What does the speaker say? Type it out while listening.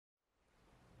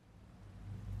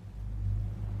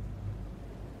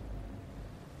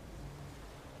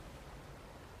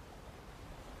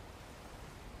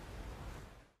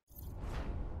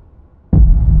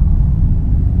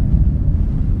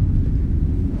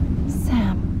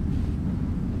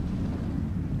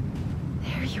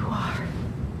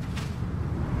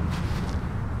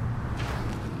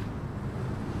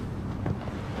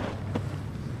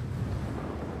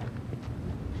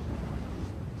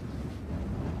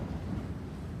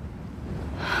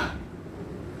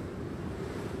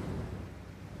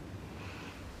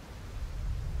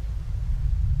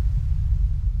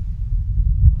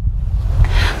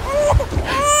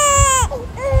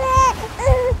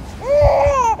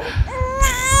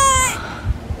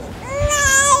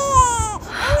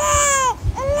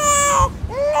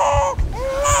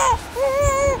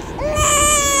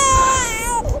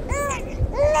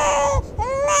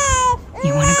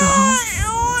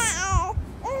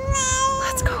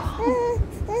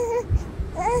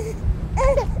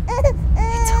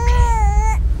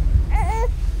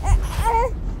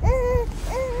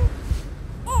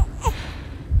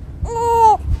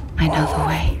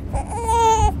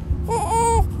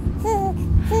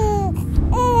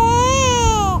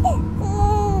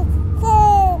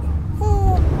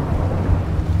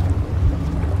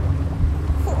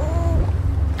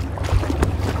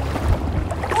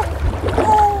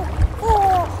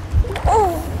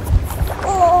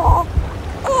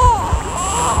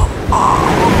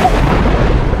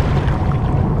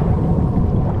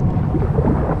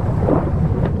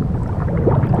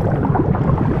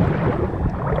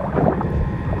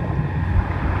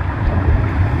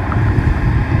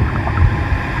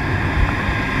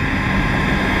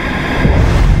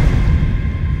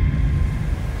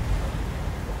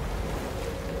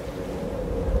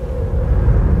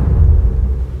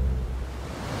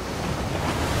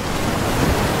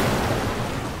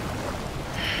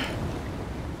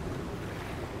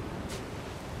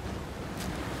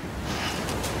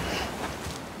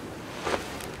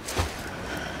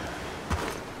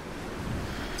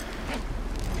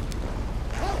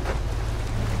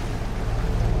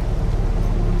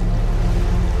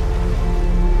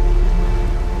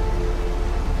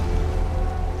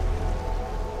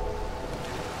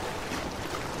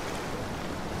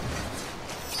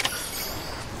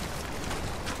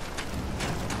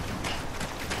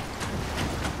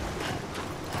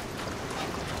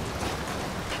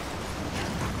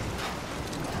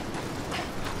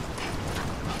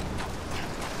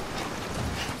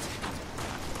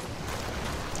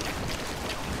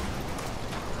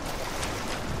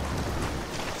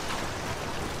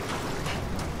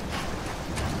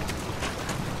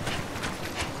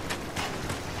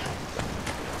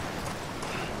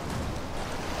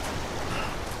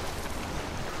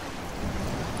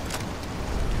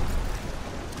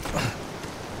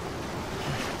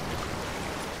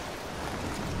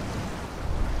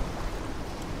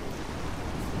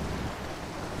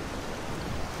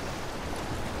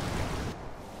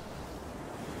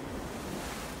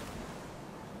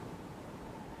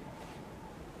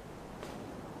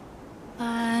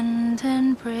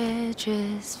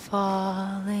bridges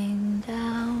falling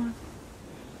down,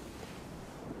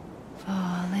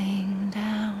 falling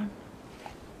down,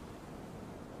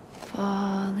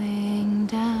 falling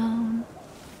down.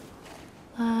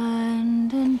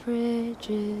 London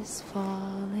bridges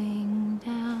falling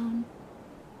down,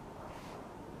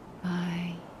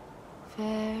 my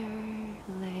fair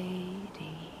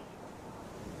lady.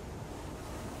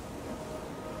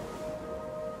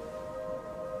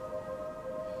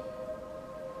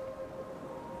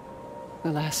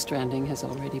 The last stranding has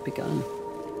already begun.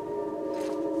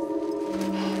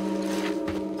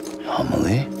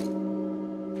 Amelie?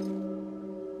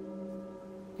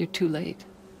 You're too late.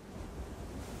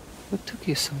 What took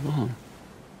you so long?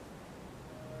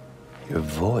 Your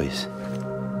voice.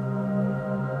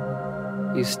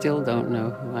 You still don't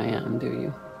know who I am, do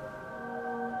you?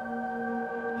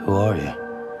 Who are you?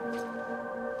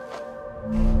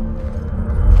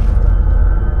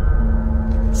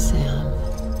 Sam.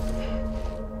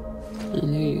 I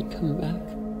knew you'd come back.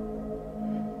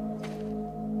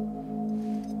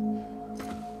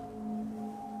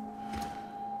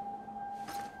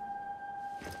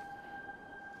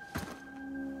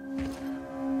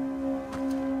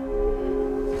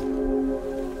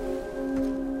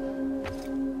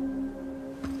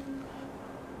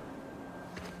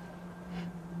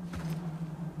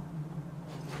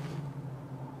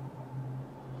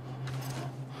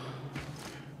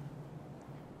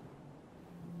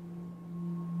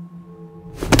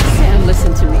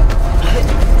 Listen to me.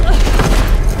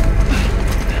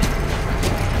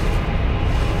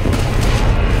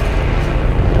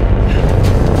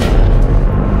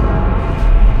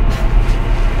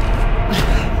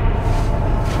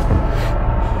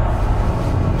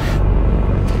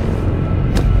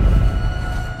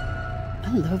 I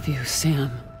love you,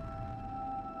 Sam.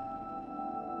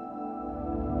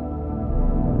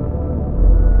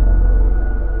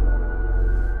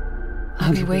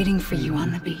 I'll be waiting for you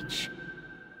on the beach.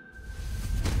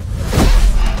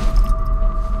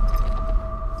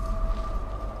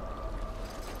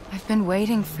 I've been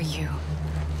waiting for you,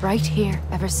 right here,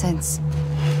 ever since.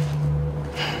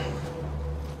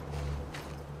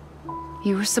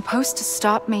 You were supposed to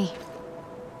stop me.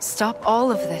 Stop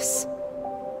all of this.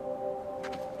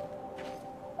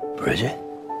 Bridget?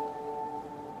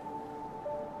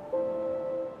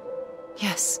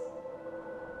 Yes.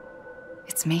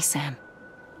 It's me, Sam.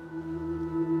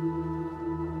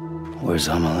 Where's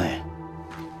Amelie?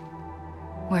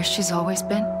 Where she's always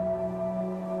been.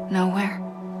 Nowhere.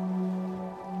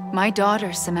 My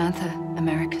daughter, Samantha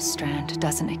America Strand,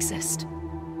 doesn't exist.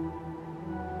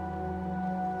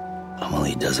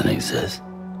 Amelie doesn't exist?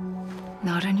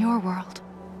 Not in your world.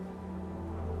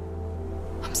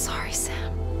 I'm sorry,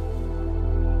 Sam.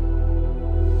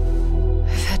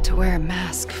 I've had to wear a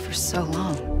mask for so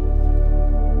long.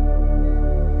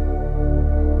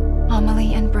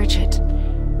 Amelie and Bridget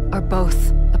are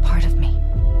both a part of me.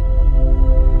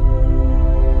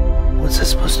 What's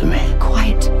this supposed to mean?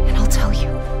 Quiet, and I'll tell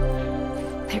you.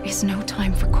 There is no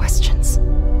time for questions.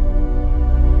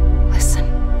 Listen.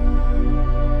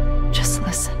 Just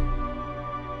listen.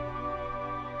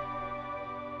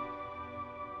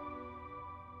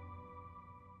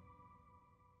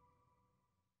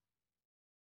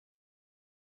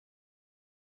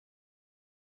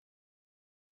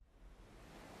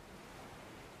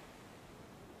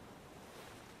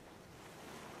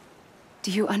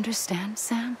 Do you understand,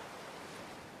 Sam?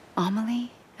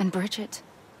 Amelie and Bridget,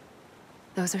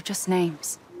 those are just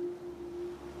names.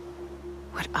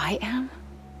 What I am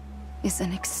is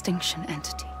an extinction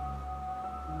entity.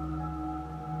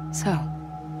 So,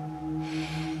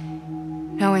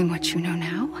 knowing what you know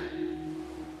now,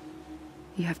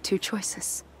 you have two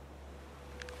choices.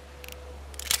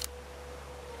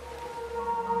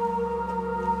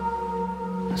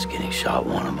 Is getting shot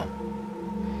one of them?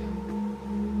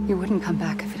 You wouldn't come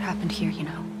back if it happened here, you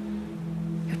know.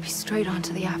 You'd be straight on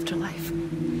to the afterlife.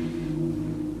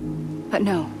 But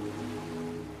no.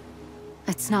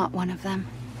 It's not one of them.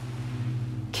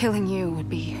 Killing you would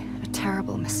be a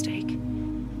terrible mistake.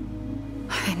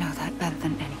 I know that better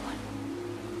than anyone.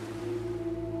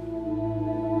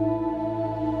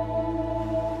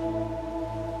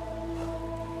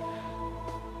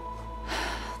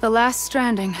 The last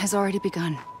stranding has already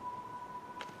begun.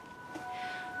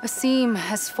 A seam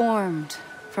has formed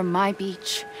from my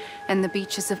beach and the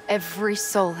beaches of every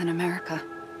soul in America.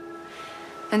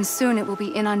 And soon it will be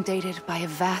inundated by a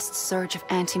vast surge of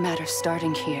antimatter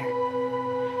starting here.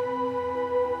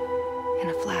 In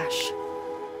a flash,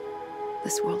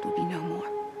 this world will be no more.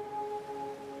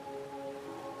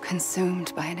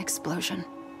 Consumed by an explosion.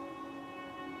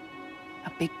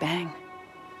 A big bang.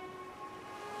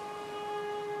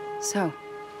 So,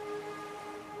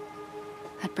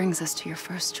 that brings us to your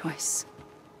first choice.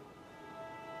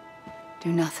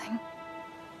 Do nothing.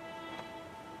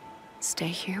 Stay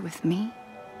here with me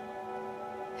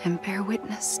and bear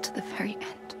witness to the very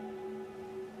end.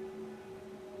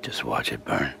 Just watch it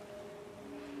burn.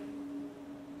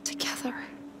 Together.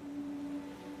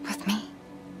 With me.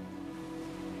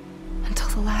 Until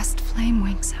the last flame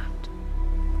winks out.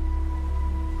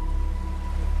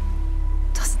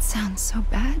 Doesn't sound so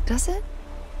bad, does it?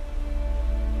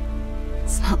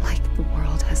 It's not like the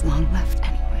world has long left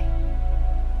anyway.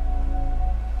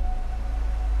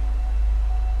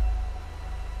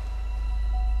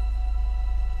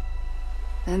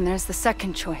 Then there's the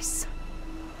second choice.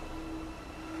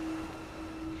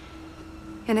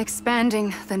 In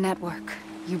expanding the network,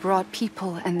 you brought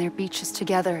people and their beaches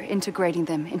together, integrating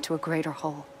them into a greater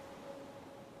whole.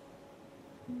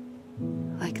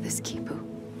 Like this Kipu.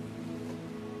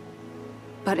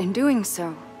 But in doing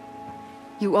so,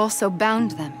 you also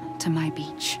bound them to my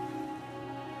beach.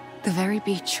 The very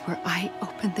beach where I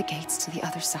opened the gates to the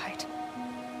other side.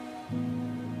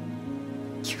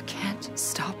 You can't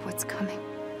stop what's coming.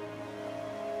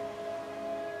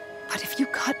 But if you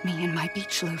cut me and my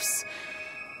beach loose,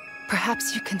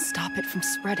 perhaps you can stop it from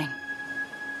spreading.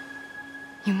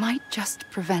 You might just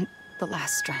prevent the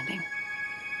last stranding.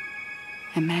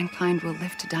 And mankind will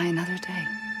live to die another day.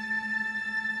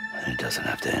 And it doesn't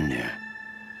have to end here.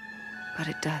 But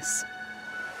it does.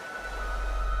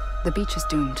 The beach is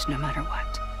doomed no matter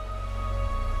what.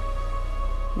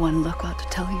 One look ought to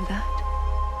tell you that.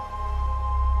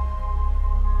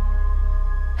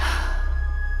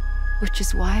 Which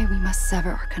is why we must sever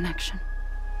our connection.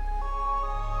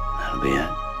 That'll be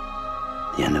it.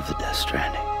 The end of the Death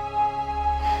Stranding.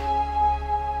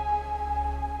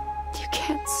 You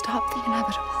can't stop the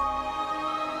inevitable.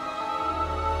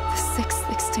 The sixth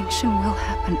extinction will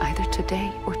happen either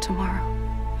today or tomorrow.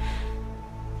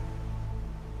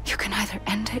 You can either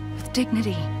end it with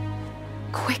dignity,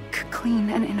 quick, clean,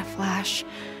 and in a flash,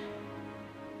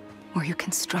 or you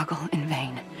can struggle in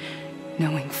vain,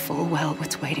 knowing full well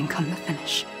what's waiting come the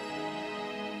finish.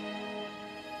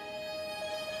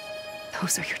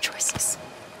 Those are your choices.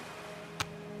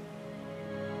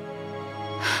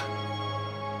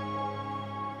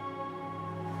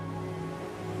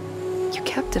 You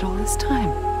kept it all this time.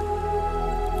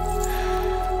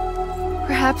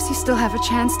 Perhaps you still have a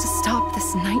chance to stop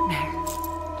this nightmare.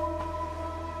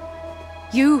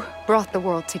 You brought the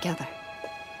world together.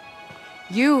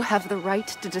 You have the right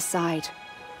to decide.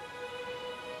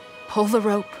 Pull the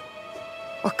rope,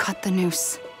 or cut the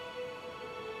noose.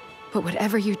 But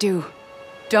whatever you do,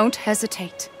 don't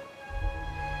hesitate.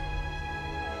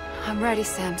 I'm ready,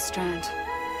 Sam Strand.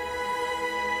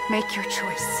 Make your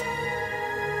choice.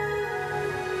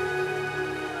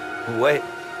 Wait.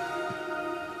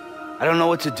 I don't know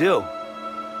what to do.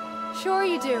 Sure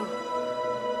you do.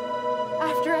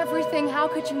 After everything, how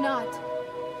could you not?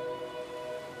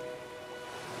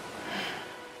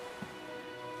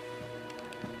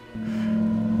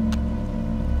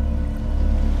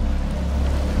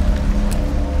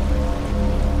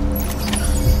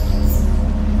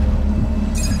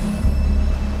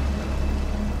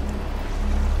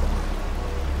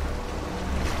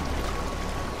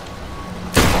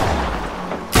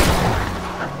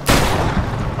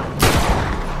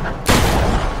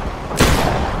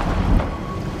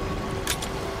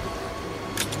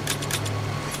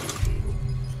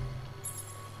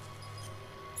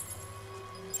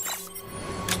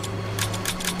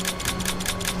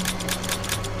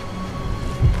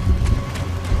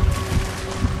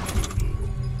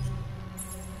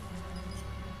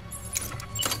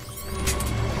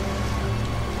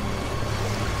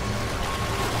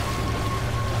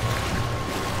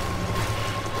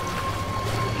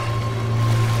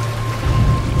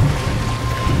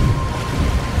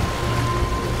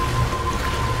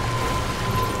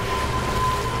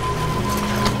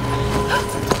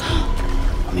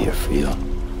 I'm here for you.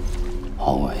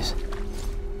 Always.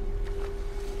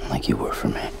 Like you were for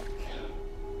me.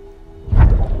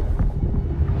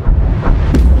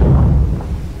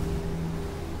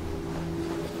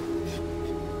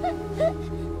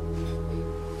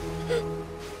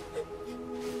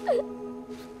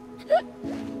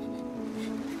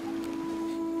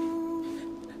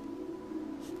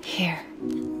 Here.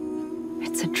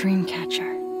 It's a dream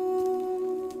catcher.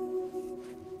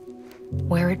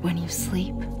 Wear it when you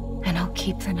sleep, and I'll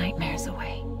keep the nightmares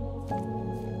away.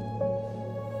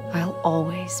 I'll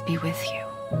always be with you.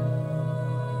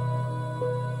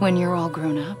 When you're all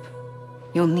grown up,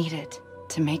 you'll need it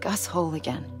to make us whole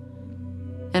again.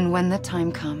 And when the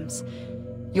time comes,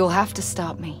 you'll have to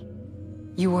stop me.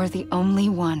 You are the only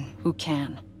one who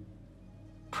can.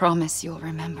 Promise you'll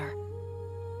remember.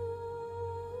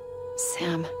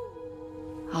 Sam,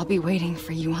 I'll be waiting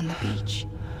for you on the beach.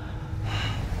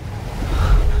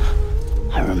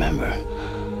 I remember.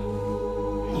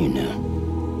 You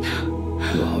knew.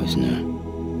 You always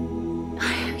knew.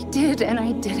 I did and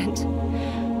I didn't.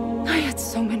 I had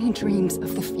so many dreams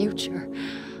of the future.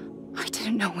 I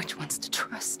didn't know which ones to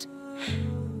trust.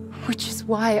 Which is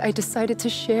why I decided to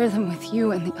share them with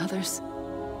you and the others.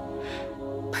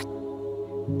 But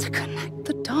to connect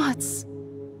the dots,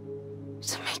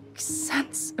 to make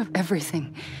sense of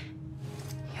everything,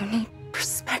 you need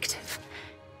perspective.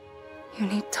 You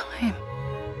need time.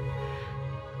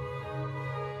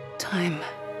 Time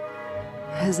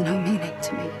has no meaning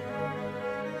to me.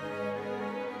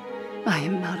 I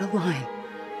am not a line.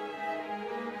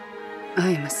 I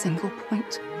am a single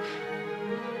point.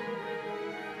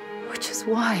 Which is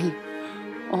why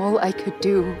all I could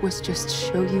do was just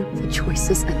show you the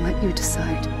choices and let you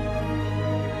decide.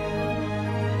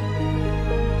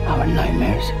 Our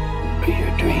nightmares are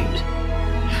your dreams.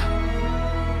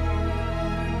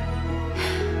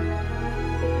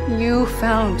 You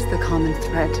found the common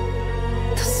thread,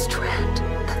 the strand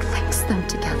that links them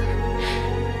together.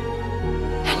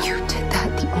 And you did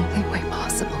that the only way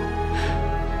possible.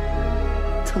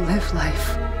 To live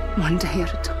life one day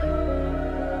at a time.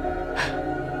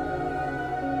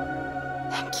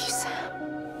 Thank you, Sam.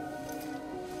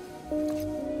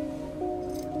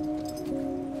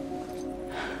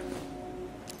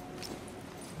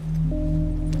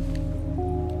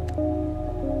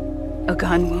 A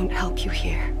gun won't help you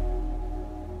here.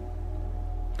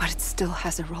 But it still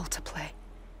has a role to play.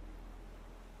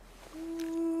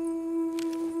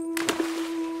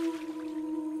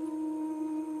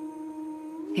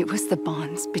 It was the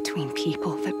bonds between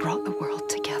people that brought the world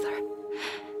together.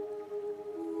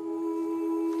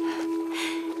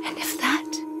 And if that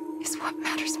is what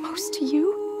matters most to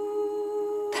you,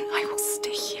 then I will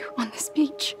stay here on this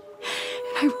beach.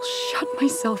 And I will shut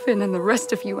myself in and the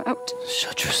rest of you out.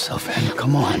 Shut yourself in,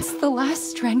 come on. Once the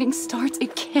last stranding starts,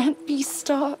 it can't be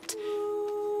stopped.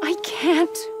 I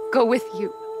can't go with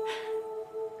you.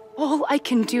 All I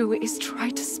can do is try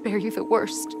to spare you the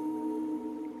worst.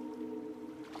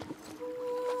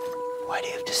 Why do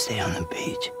you have to stay on the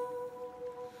beach?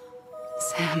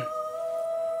 Sam,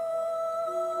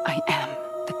 I am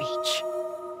the beach.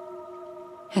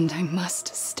 And I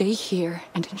must stay here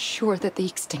and ensure that the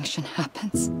extinction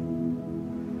happens.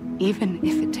 Even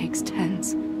if it takes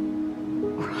tens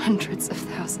or hundreds of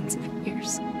thousands of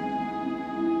years.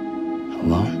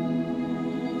 Alone?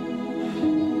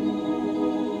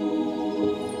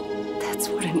 That's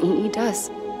what an EE does.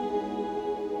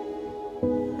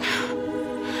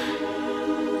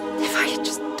 If I had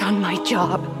just done my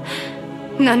job,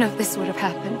 none of this would have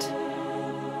happened.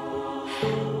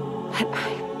 But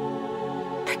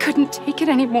I couldn't take it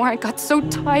anymore. I got so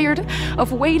tired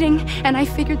of waiting, and I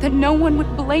figured that no one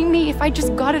would blame me if I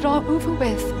just got it all over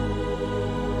with.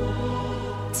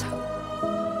 So,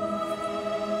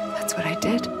 that's what I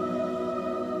did.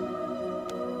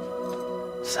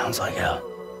 Sounds like hell.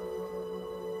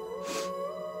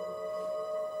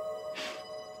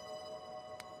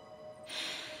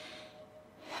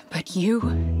 But you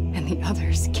and the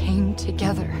others came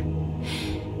together,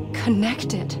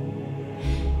 connected.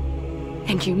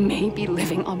 And you may be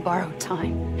living on borrowed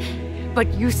time,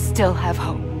 but you still have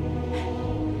hope.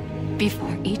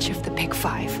 Before each of the Big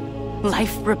Five,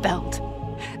 life rebelled.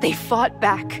 They fought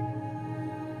back,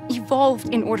 evolved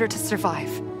in order to survive.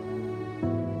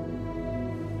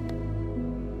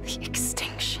 The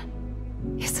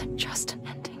extinction isn't just an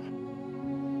ending.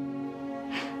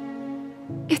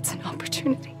 It's an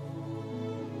opportunity.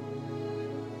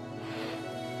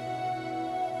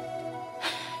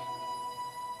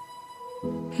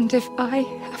 And if I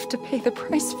have to pay the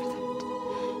price for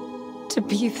that, to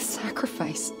be the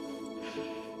sacrifice,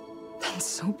 then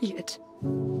so be it.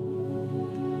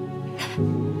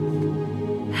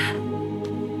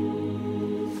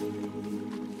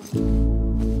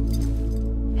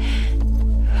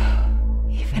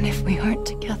 Even if we aren't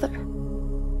together,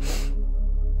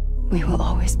 we will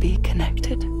always be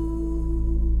connected.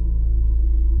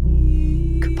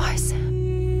 Goodbye, Sam.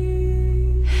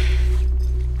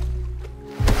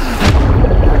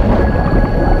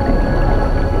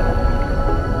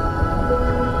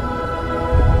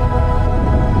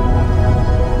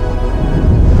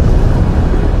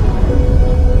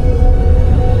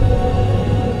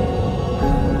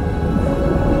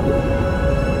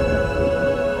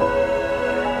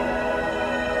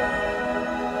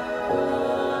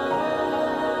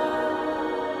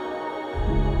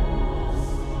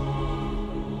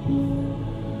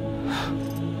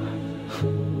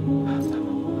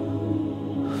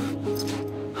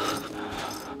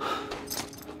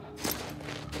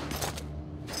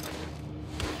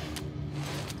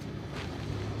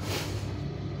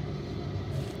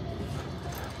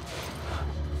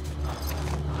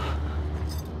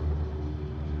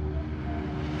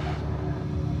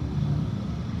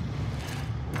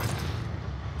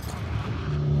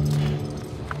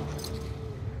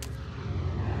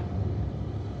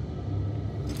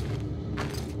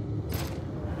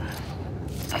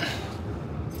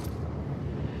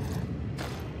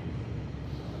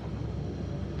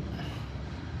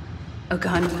 A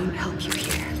gun won't help you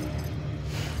here.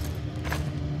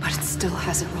 But it still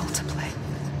has a role to play.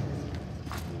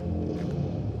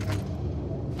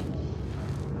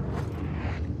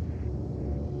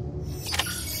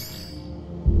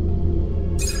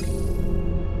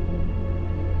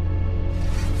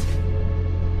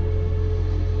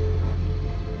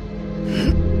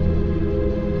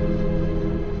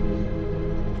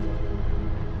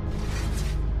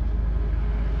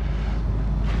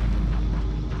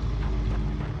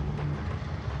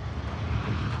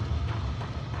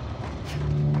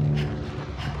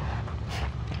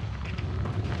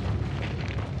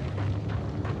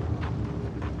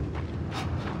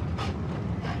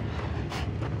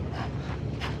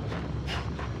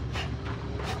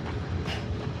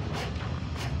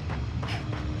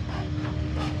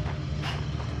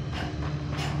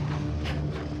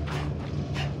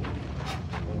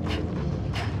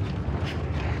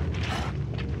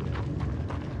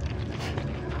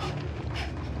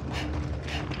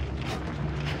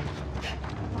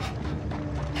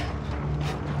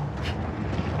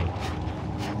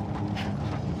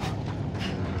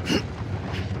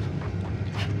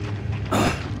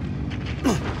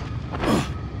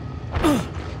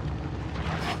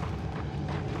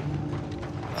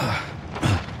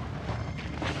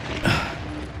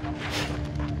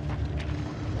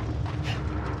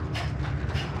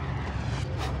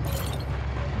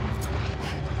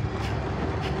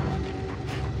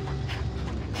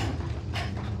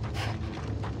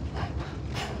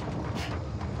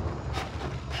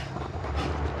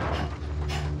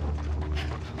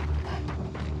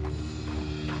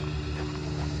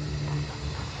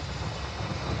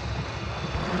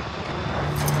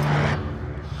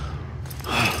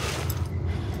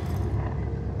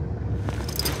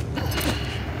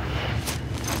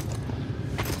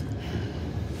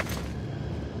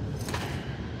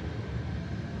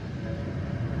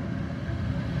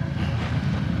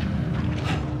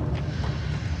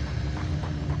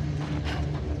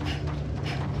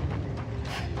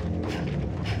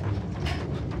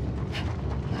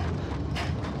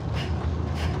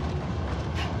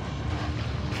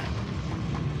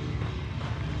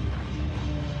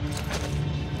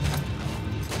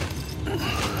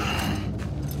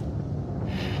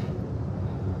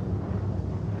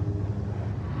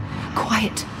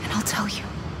 Quiet, and I'll tell you.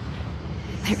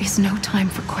 There is no time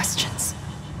for questions.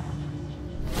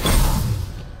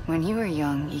 When you were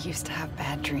young, you used to have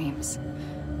bad dreams.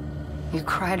 You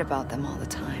cried about them all the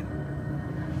time.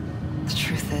 The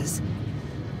truth is,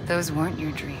 those weren't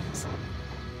your dreams.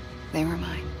 They were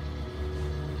mine.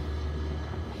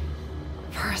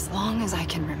 For as long as I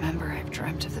can remember, I've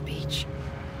dreamt of the beach.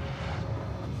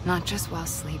 Not just while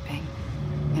sleeping,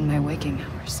 in my waking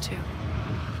hours too.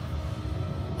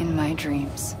 In my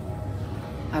dreams,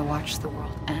 I watched the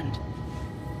world end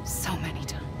so many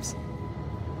times.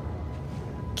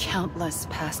 Countless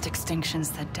past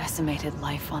extinctions that decimated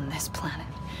life on this planet.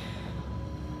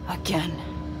 Again,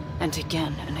 and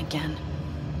again, and again.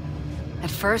 At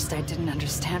first, I didn't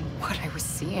understand what I was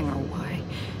seeing or why.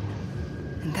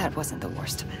 And that wasn't the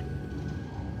worst of it.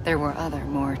 There were other,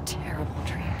 more terrible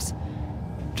dreams.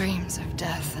 Dreams of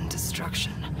death and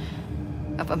destruction.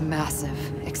 Of a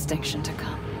massive extinction to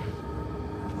come.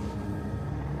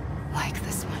 Like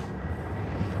this one.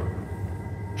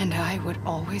 And I would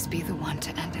always be the one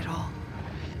to end it all.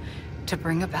 To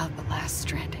bring about the last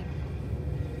stranding.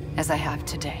 As I have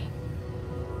today.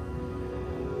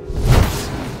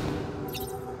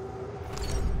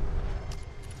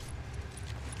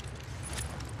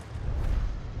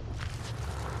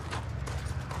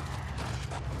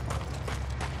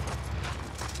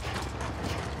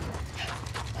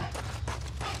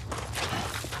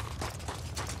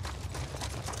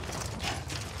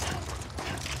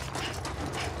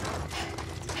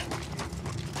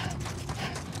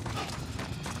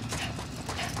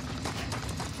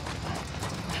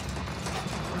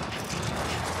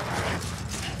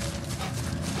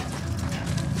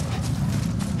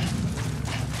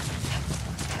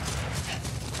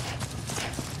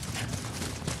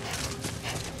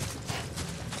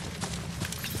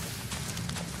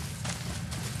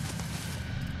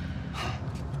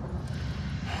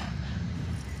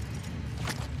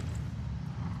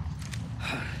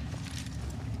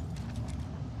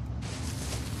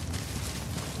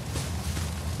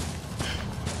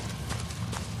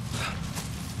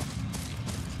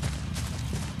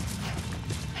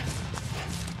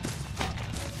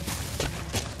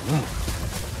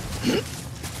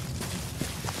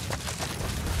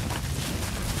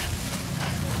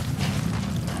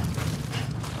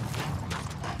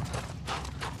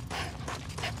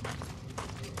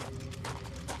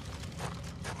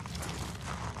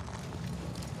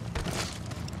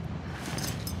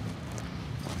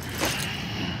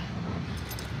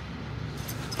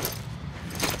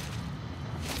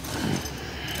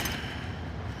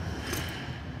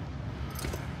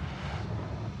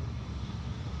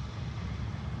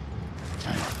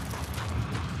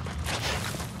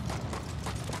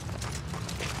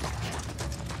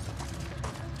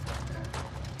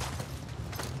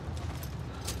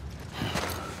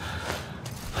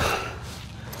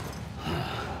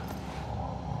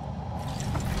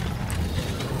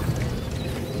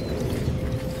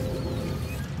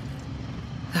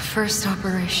 first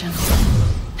operation,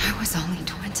 I was only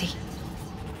 20.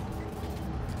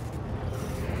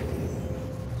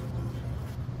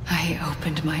 I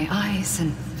opened my eyes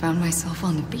and found myself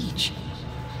on the beach.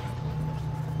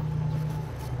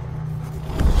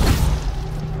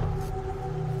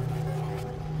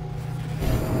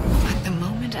 But the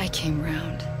moment I came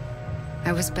round,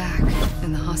 I was back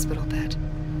in the hospital bed.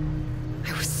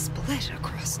 I was split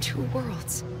across two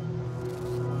worlds.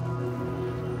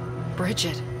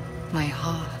 Bridget, my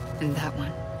Ha in that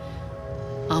one.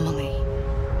 Amelie,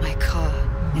 my Ka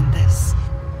in this.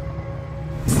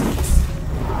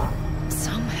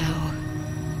 Somehow,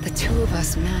 the two of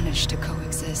us managed to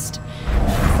coexist.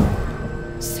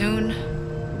 Soon,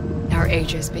 our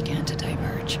ages began to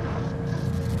diverge.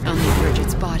 Only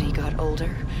Bridget's body got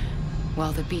older,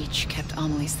 while the beach kept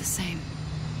Amelie's the same.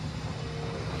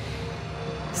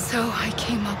 So I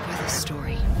came up with a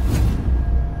story.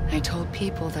 I told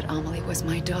people that Amelie was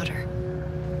my daughter.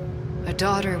 A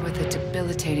daughter with a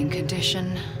debilitating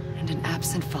condition and an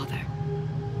absent father.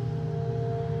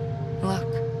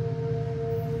 Look.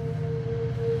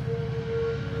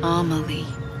 Amelie.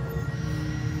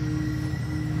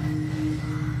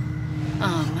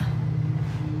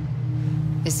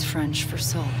 Is French for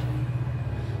soul.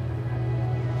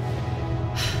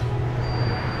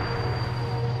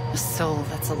 A soul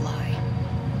that's a lie.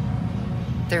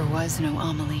 There was no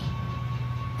Amelie.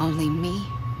 Only me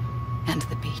and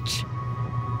the beach.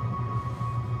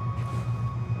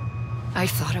 I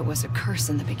thought it was a curse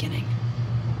in the beginning.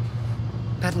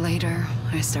 But later,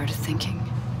 I started thinking,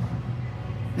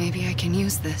 maybe I can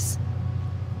use this.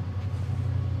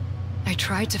 I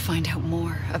tried to find out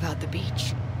more about the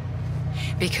beach.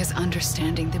 Because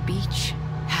understanding the beach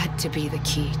had to be the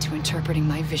key to interpreting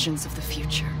my visions of the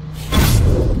future.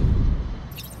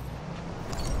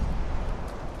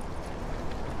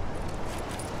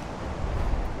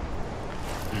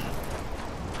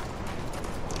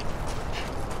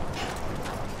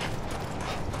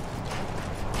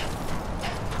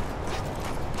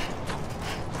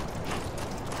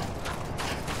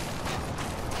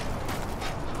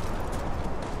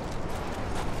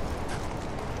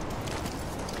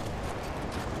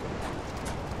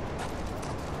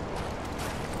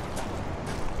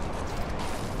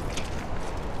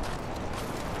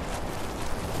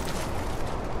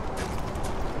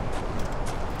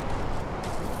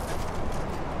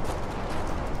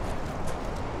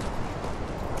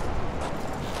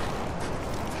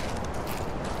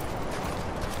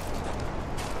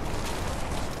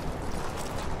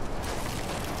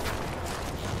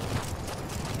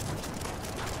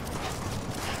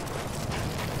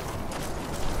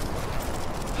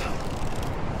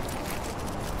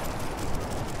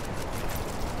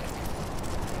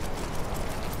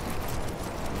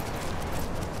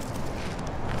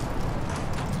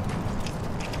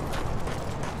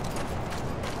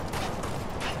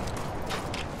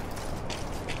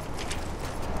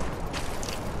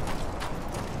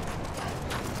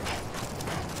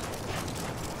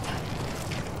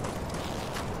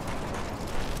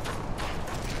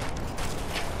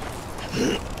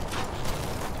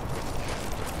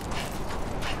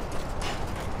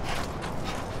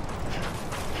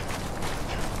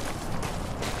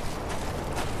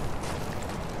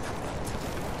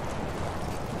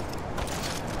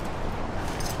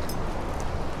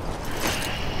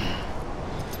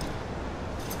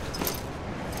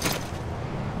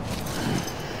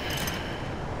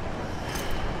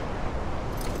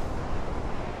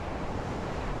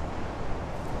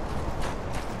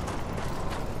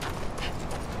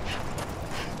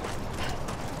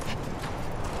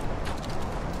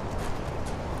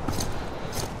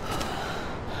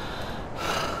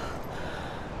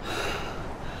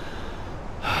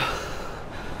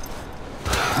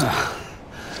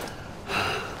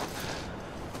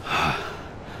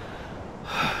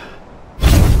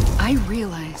 I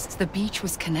realized the beach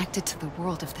was connected to the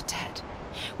world of the dead,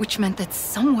 which meant that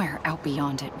somewhere out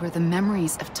beyond it were the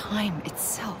memories of time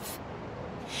itself,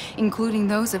 including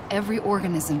those of every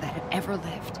organism that had ever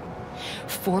lived.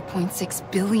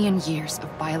 4.6 billion years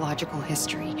of biological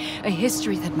history, a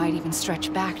history that might even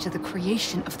stretch back to the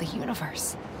creation of the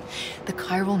universe. The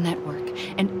chiral network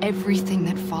and everything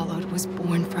that followed was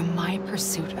born from my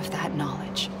pursuit of that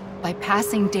knowledge. By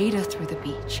passing data through the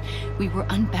beach, we were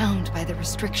unbound by the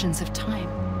restrictions of time.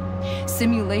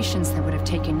 Simulations that would have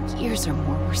taken years or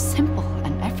more were simple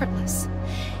and effortless.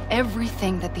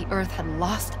 Everything that the Earth had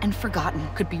lost and forgotten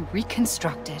could be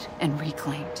reconstructed and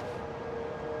reclaimed.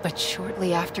 But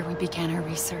shortly after we began our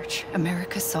research,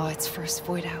 America saw its first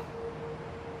void out.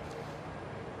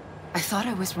 I thought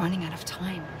I was running out of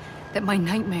time, that my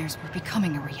nightmares were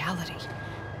becoming a reality.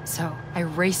 So I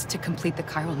raced to complete the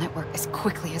chiral network as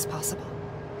quickly as possible.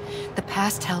 The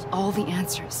past held all the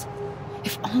answers.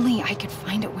 If only I could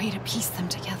find a way to piece them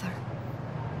together.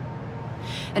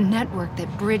 A network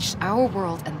that bridged our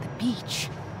world and the beach.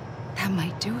 That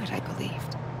might do it, I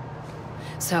believed.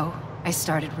 So I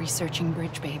started researching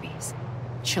bridge babies,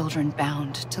 children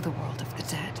bound to the world of the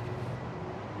dead.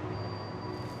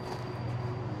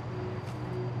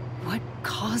 What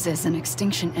causes an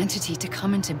extinction entity to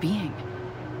come into being?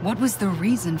 What was the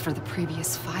reason for the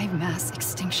previous 5 mass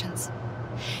extinctions?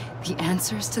 The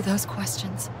answers to those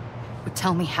questions would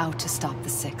tell me how to stop the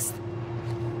 6th.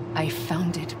 I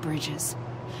founded bridges,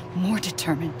 more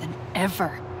determined than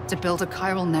ever to build a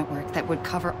chiral network that would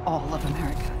cover all of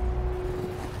America.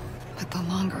 But the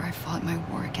longer I fought my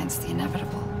war against the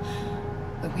inevitable,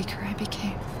 the weaker I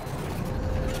became.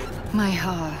 My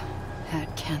Ha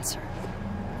had cancer.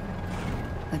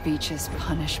 The beach's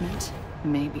punishment,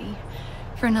 maybe,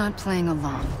 for not playing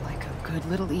along like a good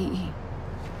little EE.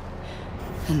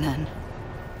 And then,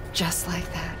 just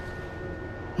like that,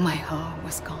 my Ha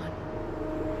was gone.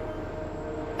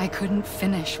 I couldn't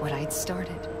finish what I'd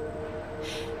started.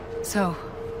 So,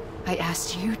 I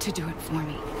asked you to do it for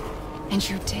me. And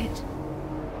you did.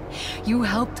 You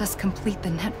helped us complete the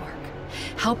network.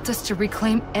 Helped us to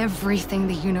reclaim everything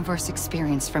the universe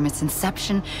experienced from its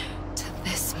inception to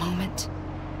this moment.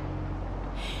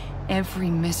 Every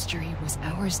mystery was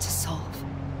ours to solve.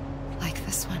 Like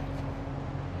this one.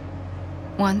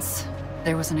 Once,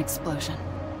 there was an explosion.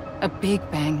 A big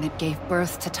bang that gave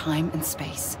birth to time and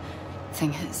space.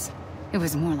 Thing is, it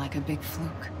was more like a big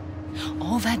fluke.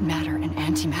 All that matter and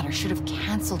antimatter should have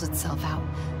canceled itself out,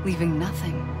 leaving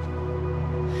nothing.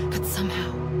 But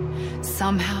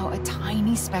somehow a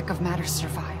tiny speck of matter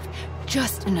survived.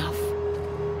 Just enough.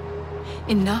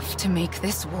 Enough to make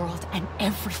this world and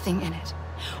everything in it.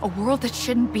 A world that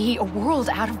shouldn't be, a world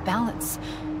out of balance.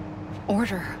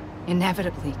 Order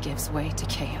inevitably gives way to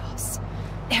chaos.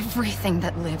 Everything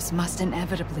that lives must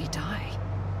inevitably die.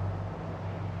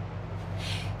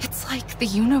 It's like the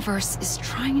universe is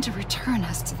trying to return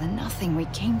us to the nothing we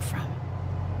came from.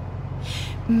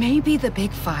 Maybe the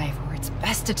Big Five were its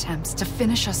best attempts to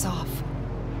finish us off.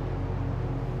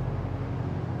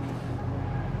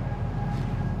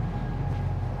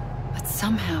 But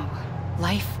somehow,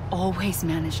 life always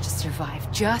managed to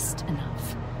survive just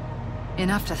enough.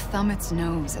 Enough to thumb its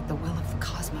nose at the will of the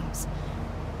cosmos.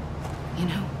 You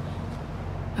know,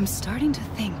 I'm starting to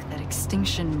think that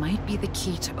extinction might be the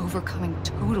key to overcoming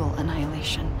total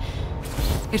annihilation.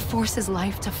 It forces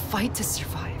life to fight to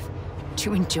survive,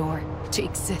 to endure, to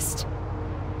exist.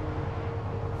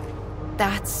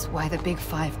 That's why the Big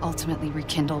Five ultimately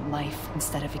rekindled life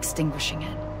instead of extinguishing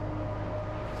it.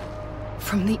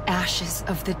 From the ashes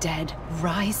of the dead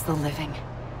rise the living.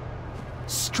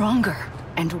 Stronger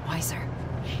and wiser.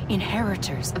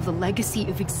 Inheritors of the legacy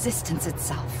of existence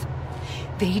itself.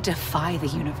 They defy the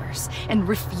universe and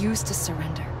refuse to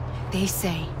surrender. They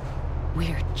say,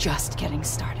 we're just getting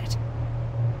started.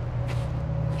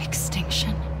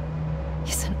 Extinction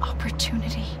is an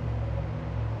opportunity.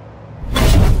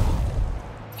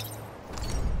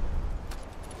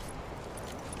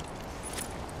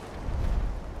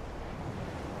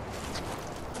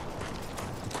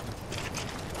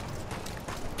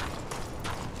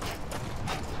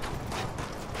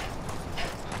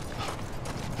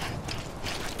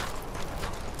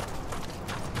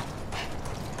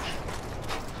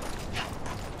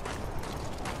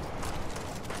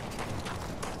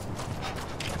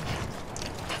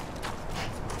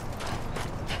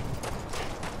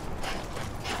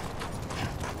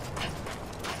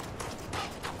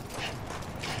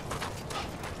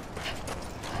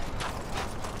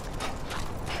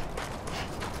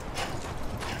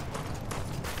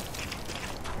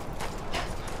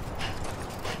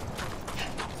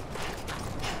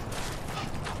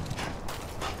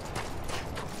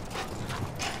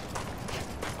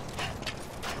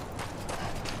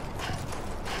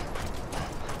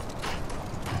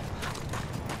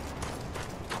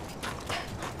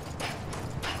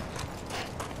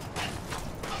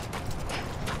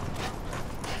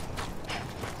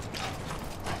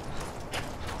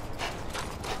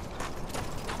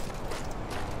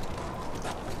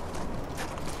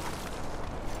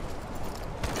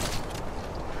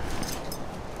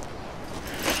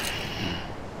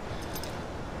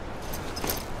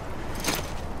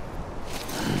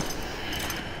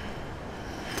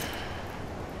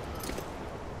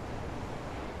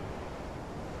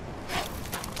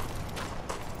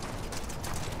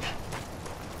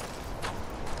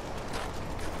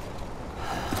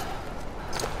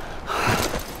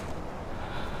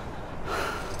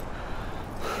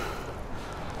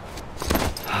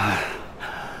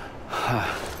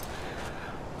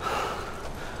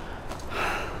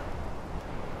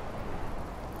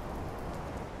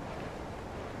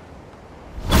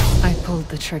 pulled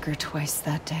the trigger twice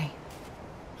that day.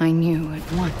 I knew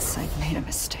at once I'd made a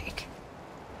mistake.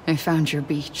 I found your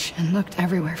beach and looked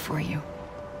everywhere for you.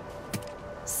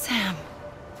 Sam.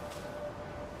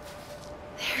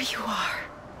 There you are.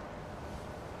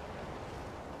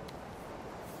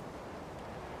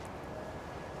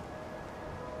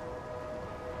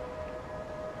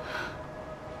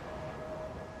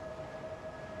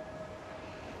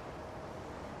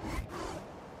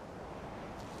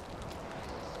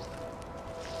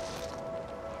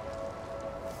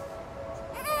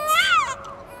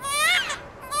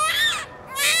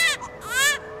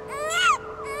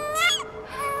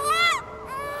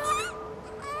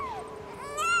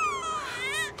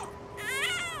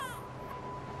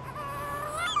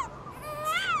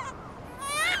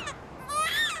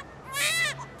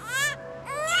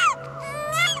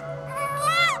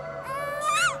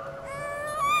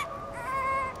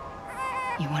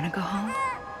 You want to go home?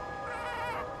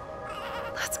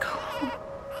 Let's go home.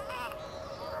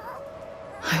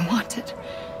 I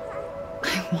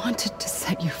wanted to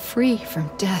set you free from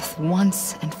death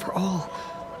once and for all.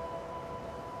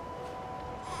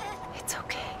 It's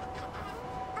okay.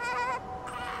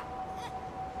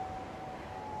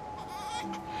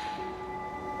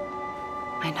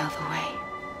 I know the way.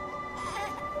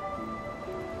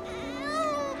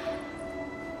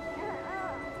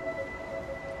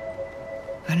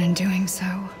 But in doing so,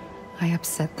 I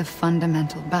upset the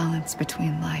fundamental balance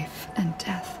between life and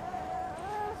death.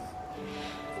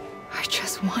 I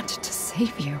just wanted to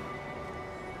save you.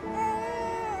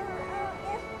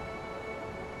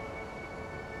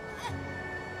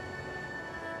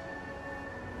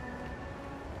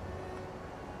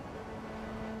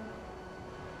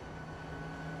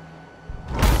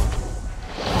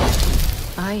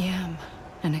 I am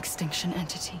an extinction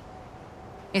entity.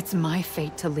 It's my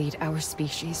fate to lead our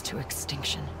species to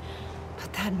extinction.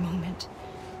 But that moment,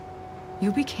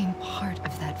 you became part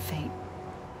of that fate.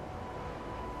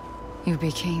 You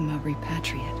became a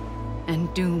repatriate,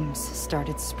 and dooms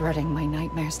started spreading my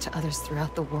nightmares to others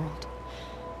throughout the world.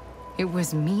 It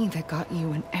was me that got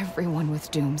you and everyone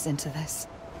with dooms into this.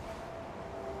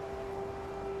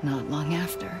 Not long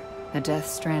after, the Death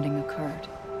Stranding occurred.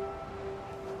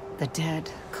 The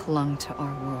dead clung to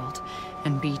our world,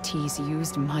 and BTs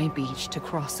used my beach to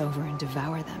cross over and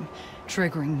devour them,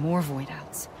 triggering more void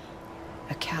outs.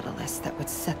 A catalyst that would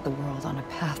set the world on a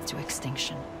path to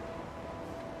extinction.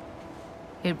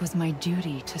 It was my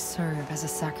duty to serve as a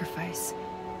sacrifice,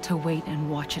 to wait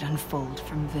and watch it unfold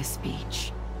from this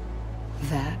beach.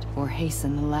 That, or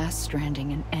hasten the last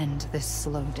stranding and end this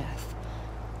slow death.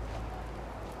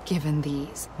 Given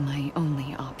these, my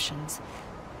only options,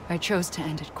 I chose to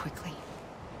end it quickly.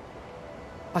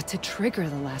 But to trigger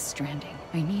the last stranding,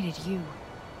 I needed you,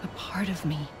 a part of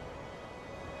me.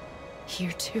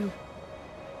 Here too.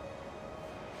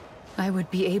 I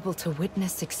would be able to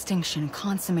witness extinction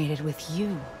consummated with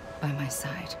you by my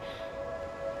side.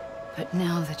 But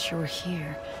now that you're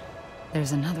here,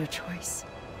 there's another choice.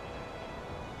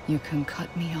 You can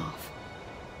cut me off.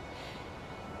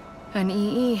 An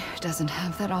EE doesn't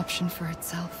have that option for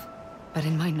itself, but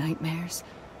in my nightmares,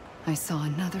 I saw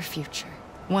another future,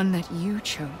 one that you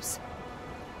chose.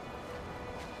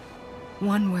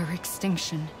 One where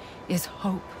extinction is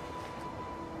hope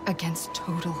against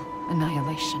total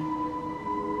annihilation.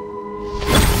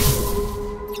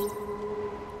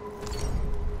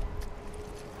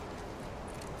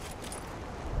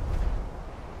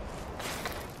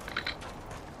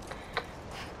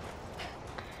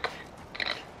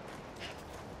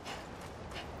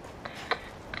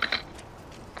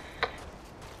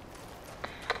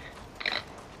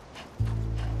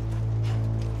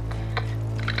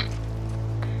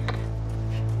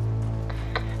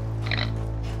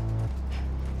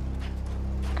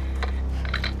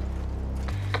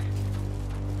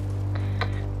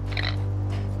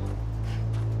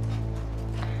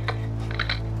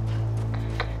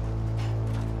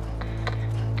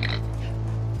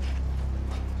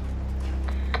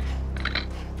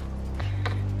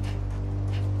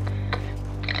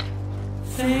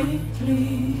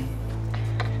 Faintly,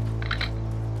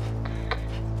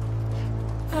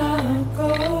 I'll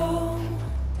go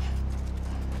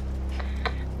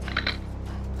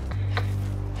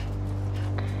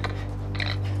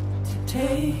to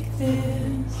take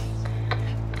this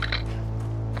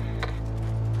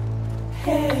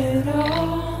head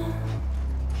on.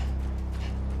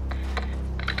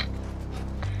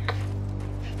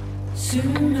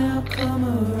 Soon I'll come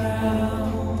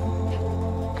around.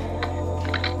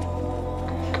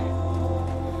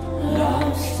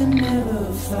 Lost and never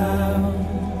found.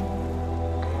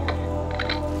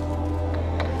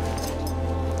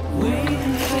 Wait.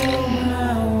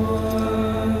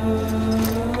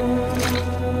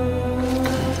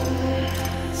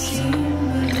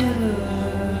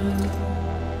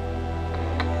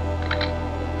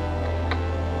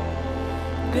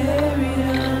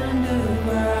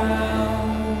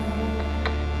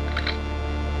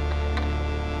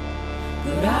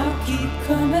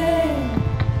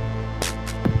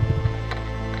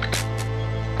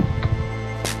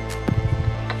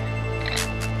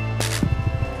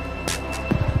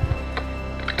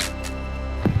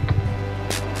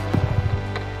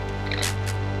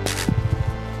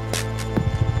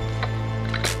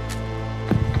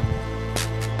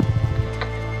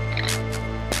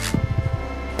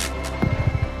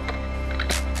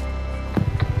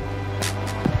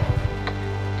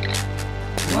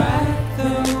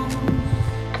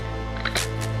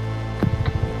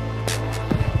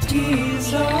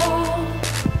 tears all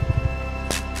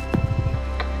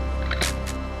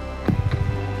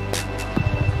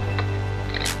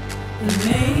and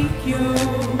make your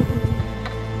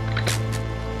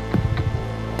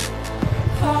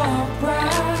heart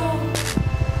proud.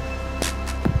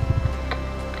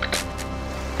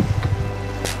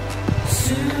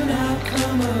 Soon I'll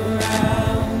come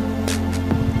around.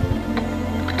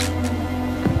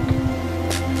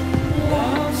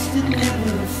 Lost and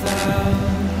never found.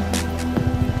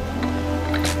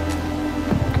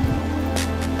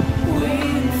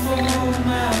 Waiting for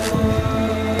my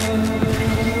words.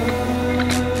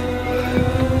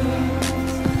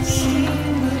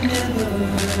 Seen but never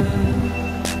heard.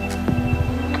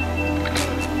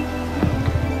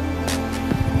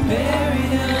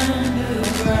 Buried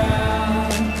underground.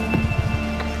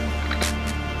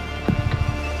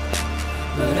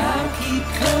 But I'll keep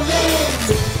coming.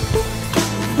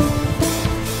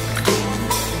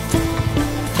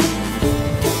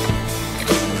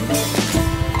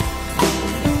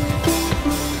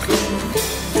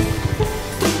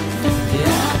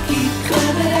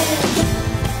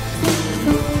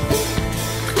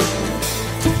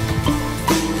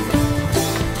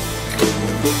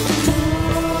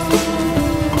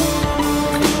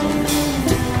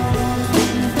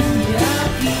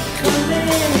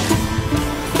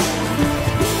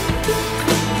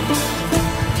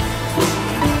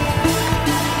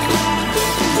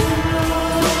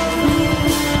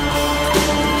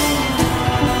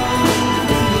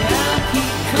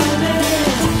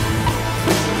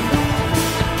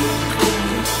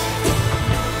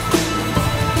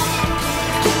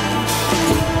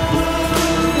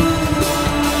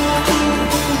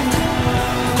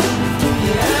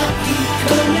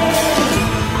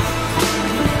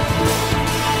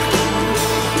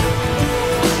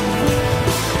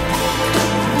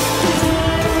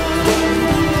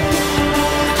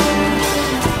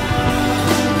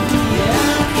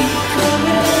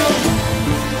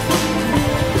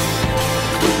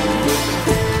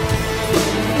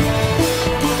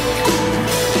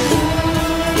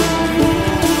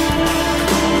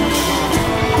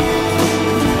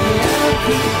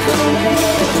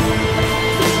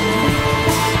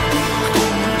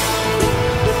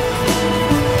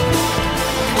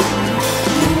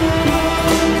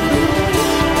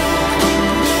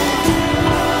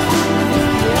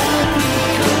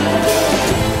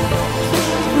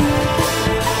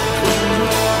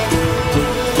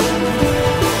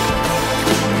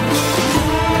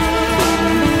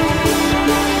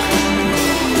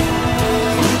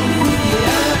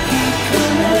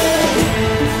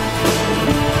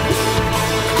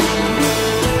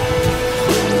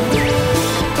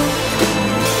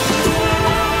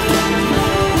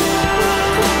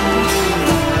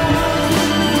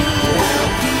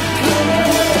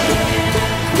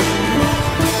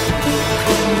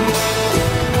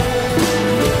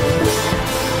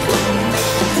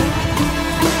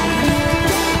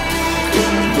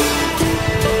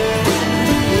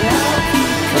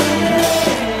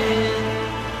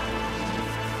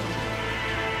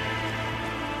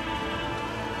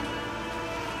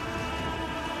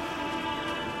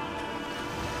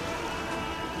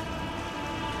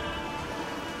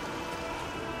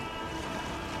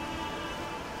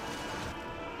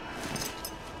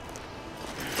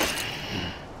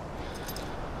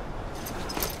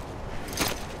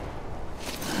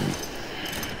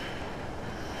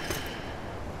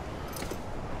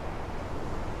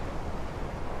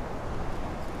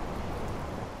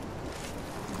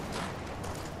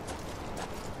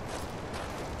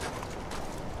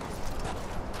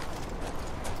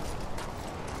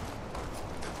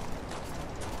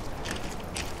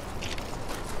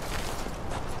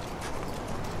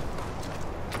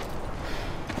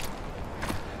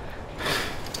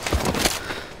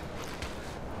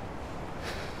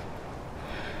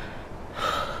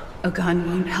 A gun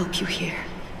won't help you here.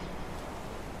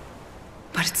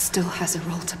 But it still has a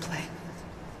role to play.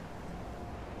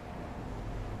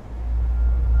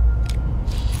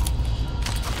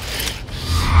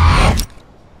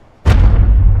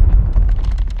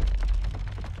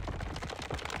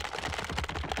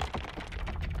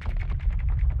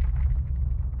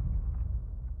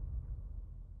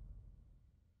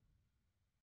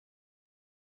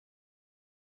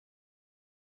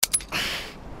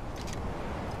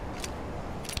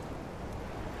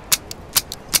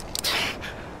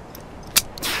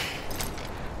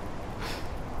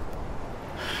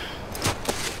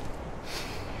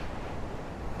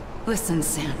 Listen,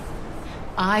 Sam.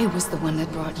 I was the one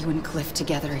that brought you and Cliff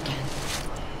together again.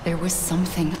 There was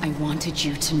something I wanted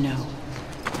you to know.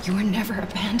 You were never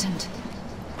abandoned.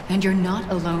 And you're not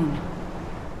alone.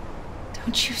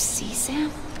 Don't you see,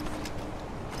 Sam?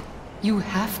 You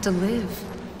have to live.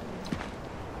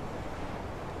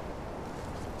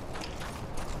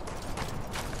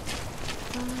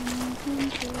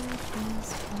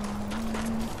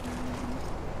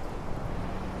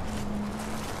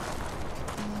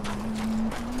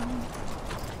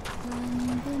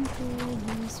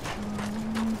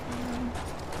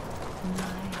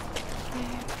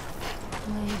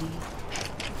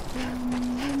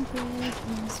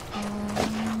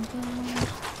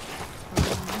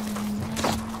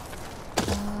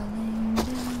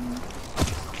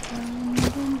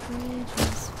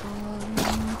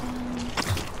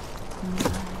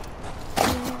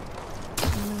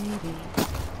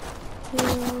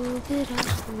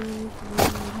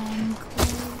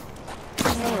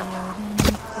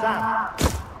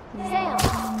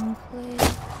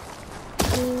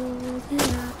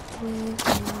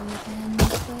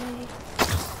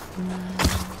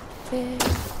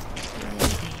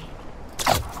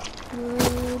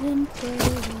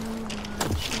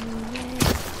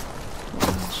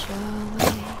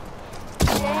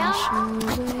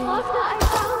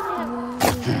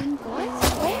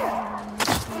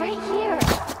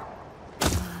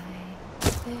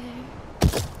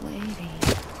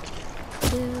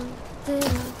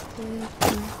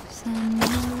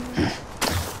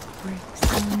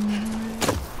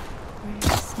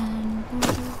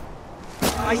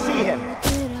 I see him.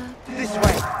 This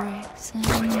way.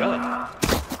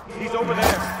 He's over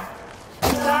there.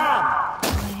 Sam!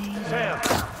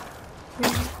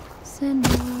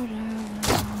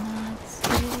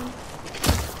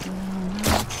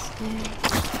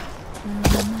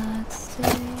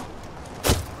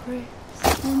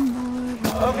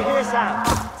 Over here, Sam.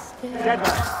 Dead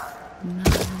one.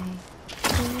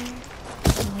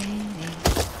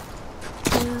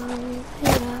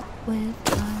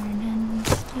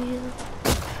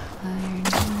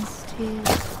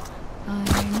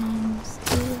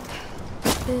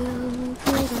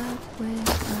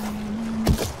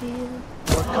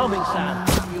 We're coming, Sam.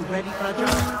 You ready for a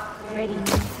job? Ready.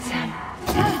 Sam.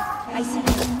 I see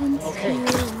you. Okay.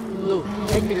 Luke,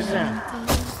 take me to Sam.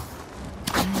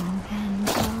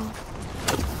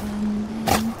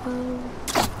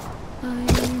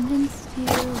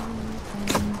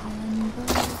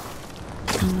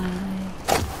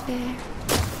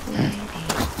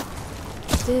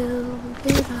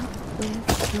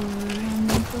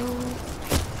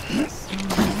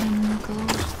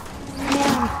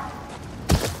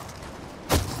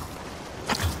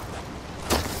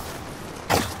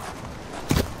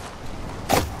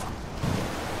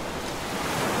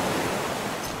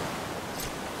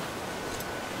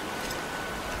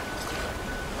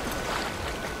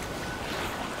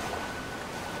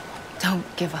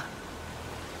 Don't give up.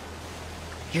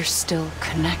 You're still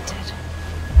connected.